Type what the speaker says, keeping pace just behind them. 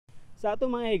Sa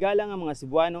atong mga higala nga mga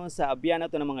Cebuano sa abyan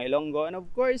nato ng mga Ilonggo and of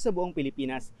course sa buong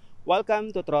Pilipinas. Welcome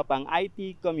to Tropang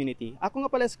IT Community. Ako nga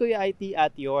pala si Kuya IT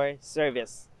at your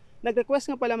service.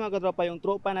 Nag-request nga pala mga katropa yung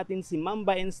tropa natin si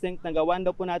Mamba Instinct. Nagawan daw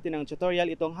po natin ng tutorial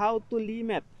itong how to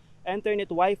limit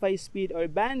Internet WiFi speed or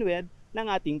bandwidth ng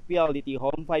ating PLDT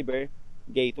home fiber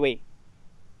gateway.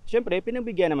 Siyempre,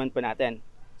 pinagbigyan naman po natin.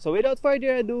 So without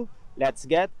further ado, let's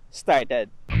get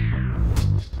started.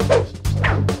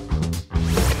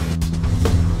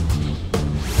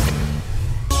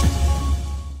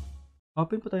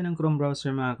 Open po tayo ng Chrome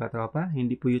browser mga katropa.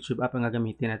 Hindi po YouTube app ang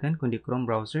gagamitin natin, kundi Chrome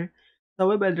browser. Sa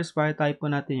web address bar, type po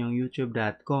natin yung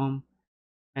youtube.com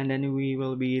and then we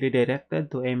will be redirected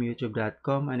to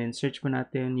myoutube.com and then search po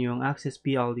natin yung Access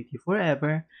PLDT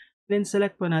Forever. Then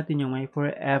select po natin yung My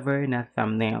Forever na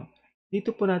thumbnail.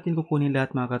 Dito po natin kukunin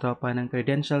lahat mga katropa ng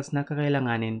credentials na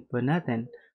kakailanganin po natin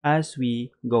as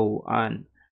we go on.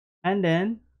 And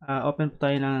then, open po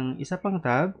tayo ng isa pang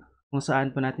tab kung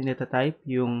saan po natin ita-type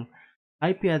yung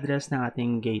IP address ng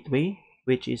ating gateway,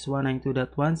 which is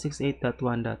 192.168.1.1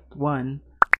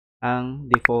 ang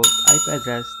default IP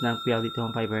address ng PLDT Home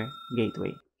Fiber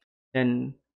Gateway.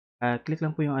 Then, click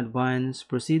lang po yung Advanced,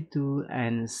 Proceed to,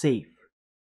 and Save.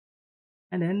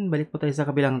 And then, balik po tayo sa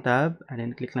kabilang tab, and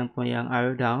then click lang po yung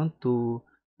arrow down to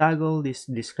toggle this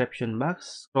description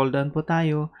box. Scroll down po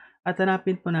tayo, at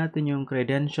hanapin po natin yung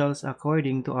credentials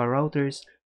according to our router's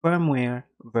firmware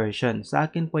version. Sa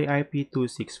akin po ay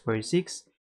RP2646.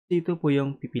 Dito po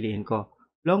yung pipiliin ko.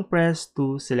 Long press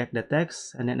to select the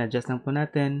text and then adjust lang po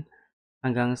natin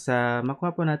hanggang sa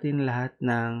makuha po natin lahat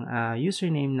ng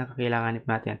username na kakailanganin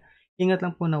natin. Ingat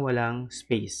lang po na walang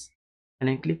space. And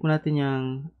then click po natin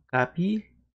yung copy.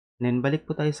 And then balik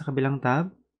po tayo sa kabilang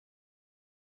tab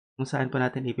kung saan po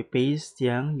natin ipipaste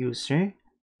yung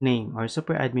username or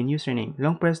super admin username.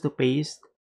 Long press to paste.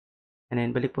 And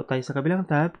then, balik po tayo sa kabilang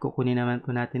tab. Kukunin naman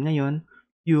po natin ngayon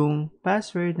yung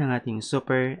password ng ating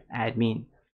super admin.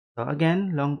 So,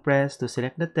 again, long press to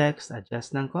select the text.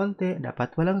 Adjust ng konti.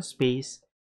 Dapat walang space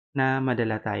na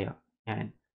madala tayo.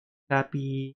 Yan.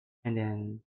 Copy. And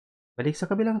then, balik sa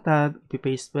kabilang tab.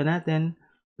 Ipipaste po natin.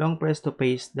 Long press to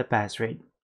paste the password.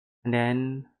 And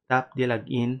then, tap the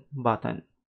login button.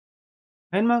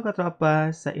 Ngayon mga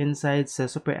katropa, sa inside sa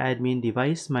super admin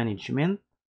device management,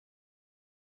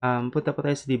 punta po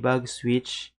tayo sa debug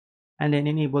switch and then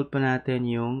enable po natin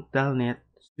yung telnet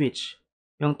switch.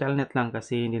 Yung telnet lang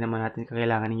kasi hindi naman natin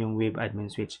kakailangan yung web admin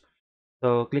switch.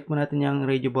 So, click mo natin yung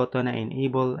radio button na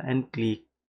enable and click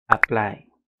apply.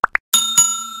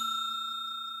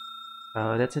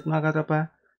 So, that's it mga katropa.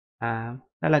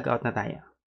 Log out na tayo.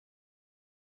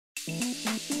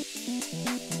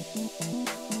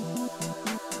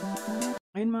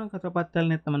 Ngayon mga katropa,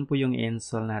 telnet naman po yung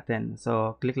i-install natin.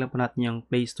 So, click lang po natin yung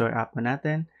Play Store app po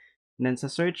natin. And then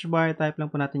sa search bar, type lang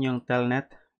po natin yung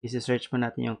telnet. Isi-search po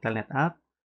natin yung telnet app.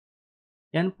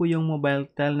 Yan po yung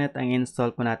Mobile TelNet ang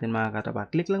install po natin mga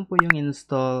katropa. Click lang po yung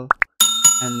install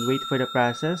and wait for the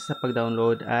process sa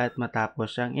pag-download at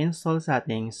matapos siyang install sa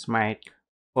ating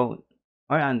smartphone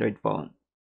or Android phone.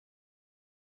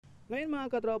 Ngayon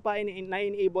mga katropa,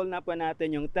 na-enable na po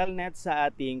natin yung telnet sa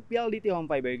ating PLDT Home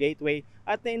Fiber Gateway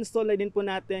at na-install na din po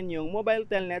natin yung Mobile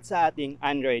TelNet sa ating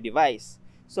Android device.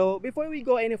 So, before we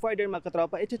go any further mga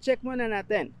katropa, i-check muna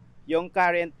natin yung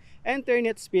current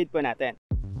internet speed po natin.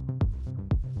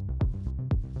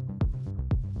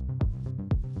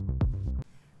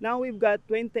 Now, we've got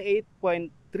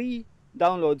 28.3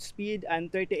 download speed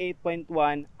and 38.1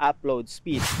 upload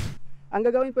speed. Ang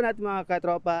gagawin po natin mga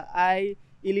katropa ay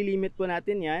ililimit po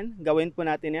natin yan, gawin po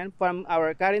natin yan from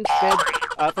our current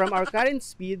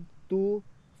speed to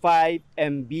 5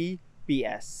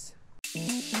 Mbps.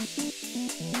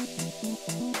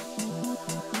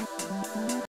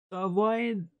 To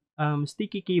avoid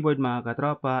sticky keyboard mga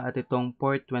katropa at itong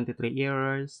port 23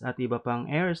 errors at iba pang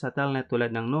errors sa telnet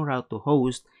tulad ng no route to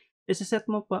host, isiset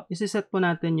po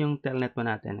natin yung telnet po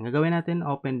natin. Ang gagawin natin,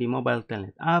 open the Mobile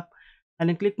TelNet App and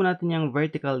then click po natin yung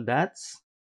vertical dots.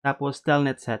 Tapos,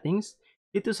 telnet settings.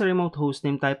 Dito sa remote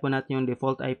hostname, type po natin yung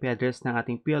default IP address ng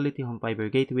ating PLDT Home Fiber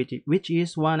Gateway, which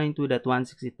is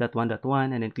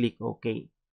 192.168.1.1 and then click OK.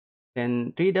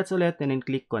 Then, 3 dots ulit and then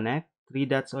click connect. 3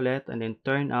 dots ulit and then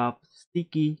turn off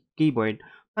sticky keyboard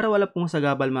para wala pong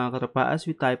sagabal mga katropa as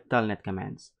we type telnet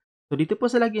commands. So, dito po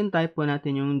sa login, type po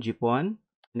natin yung gepon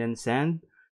and then send.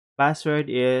 Password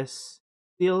is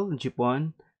still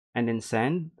gepon and then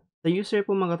send. Sa user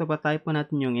po mga katropa, type po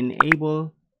natin yung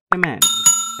enable command,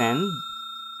 send.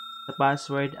 The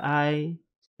password ay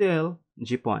still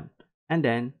gepon and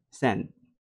then send.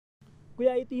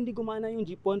 Kuya, ito hindi gumana yung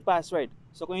gepon password.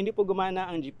 So kung hindi po gumana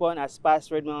ang gepon as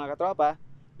password mga katropa,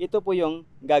 ito po yung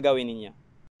gagawin ninyo.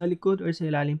 Sa likod or sa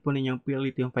ilalim po ninyong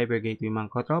PLDT yung Fibr gateway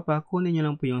mga katropa, kunin nyo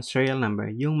lang po yung serial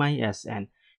number, yung MySN.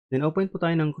 Then open po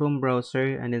tayo ng Chrome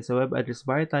browser and then sa web address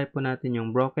bar type po natin yung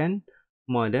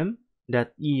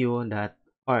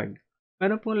brokenmodem.eu.org.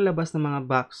 Meron pong lalabas ng mga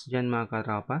box dyan mga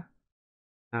katropa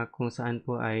kung saan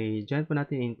po ay dyan po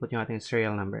natin input yung ating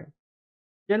serial number.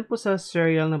 Dyan po sa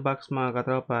serial na box mga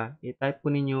katropa, i-type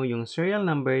po ninyo yung serial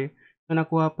number na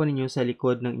nakuha po ninyo sa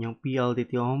likod ng inyong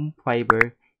PLDT Home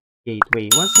Fiber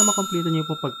Gateway. Once na makomplete nyo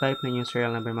po pag-type ng yung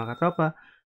serial number mga katropa,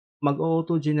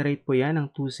 mag-auto-generate po yan ng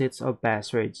 2 sets of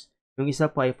passwords. Yung isa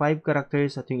po ay 5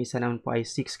 characters at yung isa naman po ay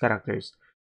 6 characters.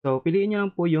 So, piliin nyo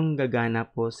lang po yung gagana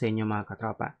po sa inyo mga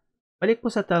katropa. Balik po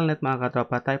sa TelNet mga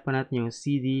katropa, type po natin yung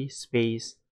CD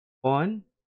space on.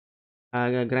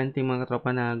 Granting mga katropa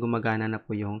na gumagana na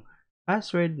po yung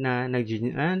password na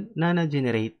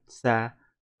nag-generate sa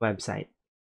website.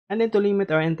 And then to limit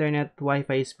our internet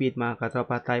Wi-Fi speed mga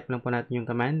katropa, type lang po natin yung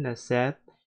command na set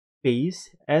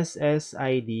space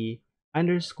SSID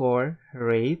underscore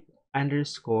rate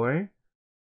underscore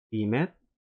limit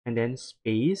and then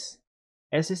space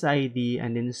SSID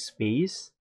and then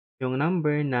space yung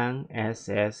number ng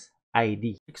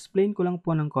SSID. Explain ko lang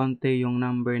po ng konti yung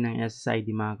number ng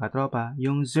SSID mga katropa.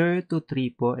 Yung 0 to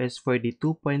 3 po is for the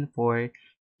 2.4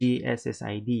 G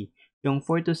SSID. Yung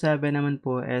 4 to 7 naman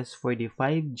po is for the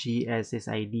 5G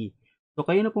SSID. So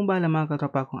kayo na pong bahala mga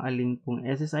katropa kung alin pong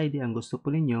SSID ang gusto po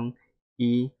ninyong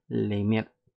i-limit.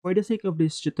 For the sake of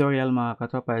this tutorial mga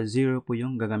katropa, 0 po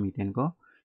yung gagamitin ko.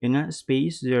 Yun nga,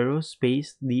 space 0,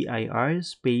 space dir,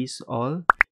 space all,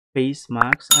 space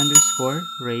max, underscore,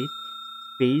 rate,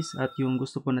 space, at yung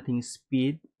gusto po nating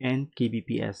speed and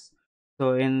Kbps.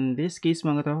 So, in this case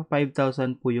mga katropa,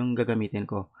 5,000 po yung gagamitin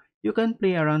ko. You can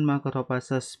play around mga katropa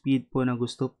sa speed po na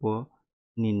gusto po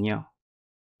ninyo.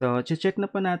 So, check na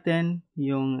po natin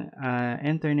yung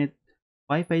internet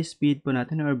Wi-Fi speed po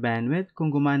natin or bandwidth kung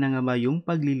gumana nga ba yung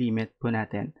paglilimit po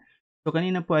natin. So,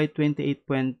 kanina po ay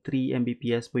 28.3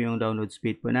 Mbps po yung download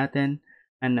speed po natin.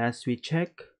 And as we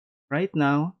check right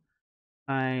now,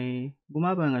 ay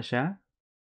bumaba nga siya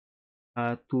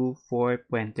to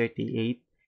 4.38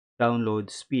 download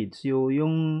speed. So,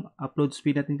 yung upload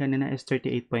speed natin kanina is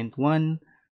 38.1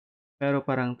 pero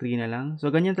parang 3 na lang. So,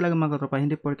 ganyan talaga mga katropa.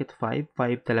 Hindi porket 5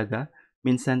 talaga.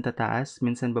 Minsan tataas,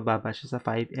 minsan bababa siya sa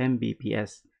 5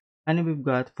 Mbps. And we've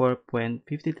got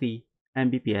 4.53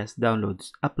 Mbps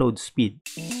upload speed.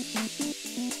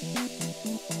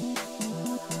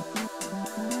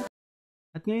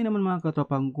 At ngayon naman mga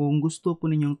katropang, kung gusto po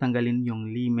ninyong tanggalin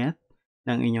yung limit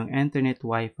ng inyong internet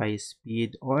Wi-Fi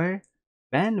speed or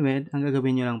bandwidth, ang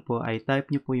gagawin nyo lang po ay type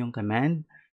nyo po yung command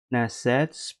na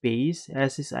set space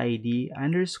SSID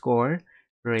underscore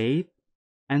rate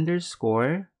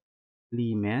underscore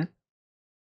limit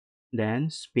then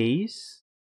space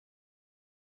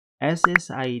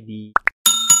SSID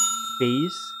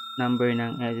space number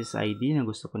ng SSID na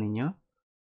gusto ko ninyo.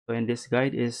 So in this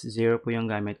guide is 0 po yung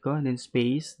gamit ko. Then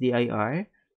space dir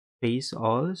space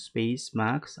all space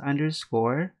max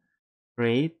underscore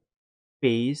rate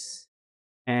space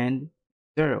and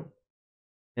 0.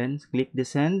 Then click the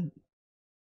send.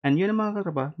 And yun ang mga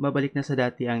katropa, babalik na sa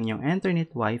dati ang inyong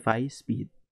internet Wi-Fi speed.